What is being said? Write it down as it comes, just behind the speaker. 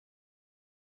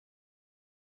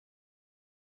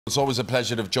It's always a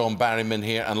pleasure to have John Barrowman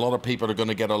here, and a lot of people are going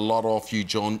to get a lot off you,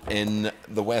 John, in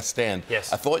the West End.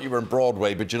 Yes. I thought you were in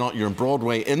Broadway, but you're not. You're in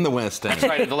Broadway in the West End. That's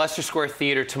right, at the Leicester Square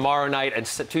Theatre tomorrow night, and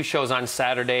 2 shows on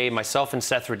Saturday. Myself and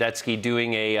Seth Rudetsky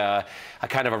doing a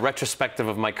kind of a retrospective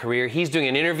of my career. He's doing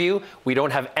an interview. We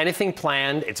don't have anything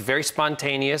planned. It's very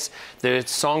spontaneous. The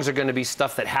songs are going to be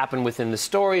stuff that happened within the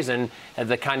stories and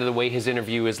the kind of the way his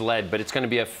interview is led. But it's going to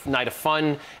be a night of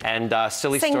fun and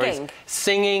silly stories.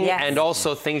 Singing, yes. And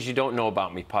also things you don't know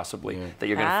about me, possibly, that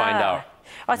you're going to find out.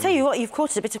 I'll tell you what, you've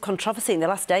caused a bit of controversy in the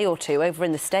last day or two over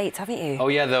in the States, haven't you? Oh,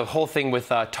 yeah, the whole thing with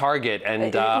Target.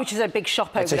 And which is a big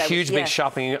shop over there. It's a huge, big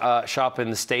shopping shop in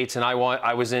the States, and I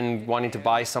was wanting to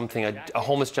buy something. A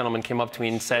homeless gentleman came up to me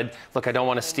and said, look, I don't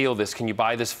want to steal this. Can you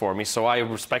buy this for me? So I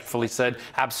respectfully said,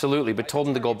 absolutely, but told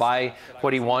him to go buy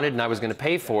what he wanted, and I was going to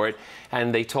pay for it.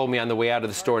 And they told me on the way out of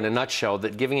the store in a nutshell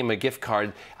that giving him a gift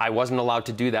card, I wasn't allowed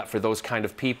to do that for those kind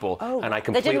of people. Oh, and I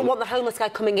completely... They didn't want the homeless guy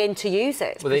coming in to use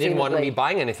it, Well, they didn't want me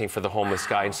buying anything for the homeless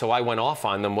guy, and so I went off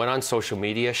on them, went on social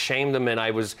media, shamed them, and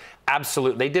I was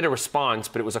absolute. They did a response,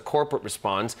 but it was a corporate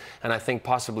response, and I think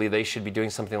possibly they should be doing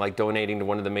something like donating to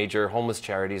one of the major homeless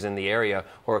charities in the area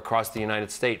or across the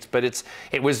United States. But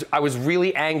I was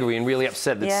really angry and really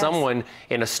upset that someone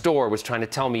in a store was trying to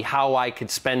tell me how I could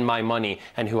spend my money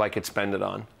and who I could spend it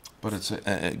on. But it's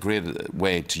a great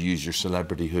way to use your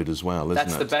celebrityhood as well, isn't it?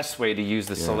 That's the best way to use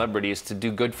the celebrity, is to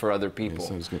do good for other people. Yeah,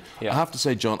 sounds good. I have to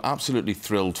say, John, absolutely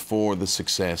thrilled for the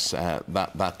success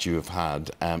that you have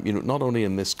had. You know, not only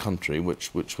in this country,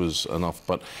 which was enough,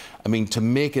 but I mean, to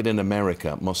make it in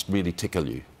America must really tickle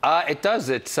you. It does.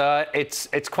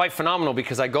 It's quite phenomenal,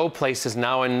 because I go places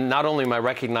now, and not only am I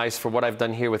recognized for what I've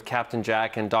done here with Captain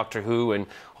Jack and Doctor Who and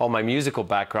all my musical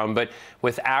background, but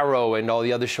with Arrow and all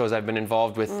the other shows I've been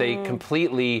involved with, they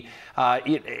completely...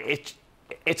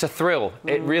 It's a thrill.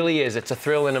 It really is. It's a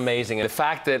thrill and amazing. And the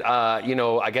fact that, you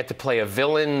know, I get to play a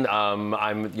villain,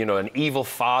 I'm, you know, an evil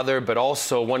father, but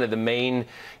also one of the main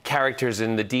characters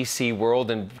in the DC world,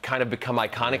 and kind of become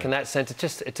iconic in that sense.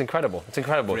 It's incredible. It's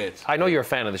incredible. Great. I know you're a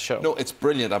fan of the show. No, it's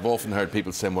brilliant. I've often heard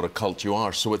people saying what a cult you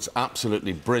are, so it's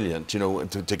absolutely brilliant, you know,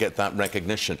 to get that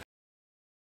recognition.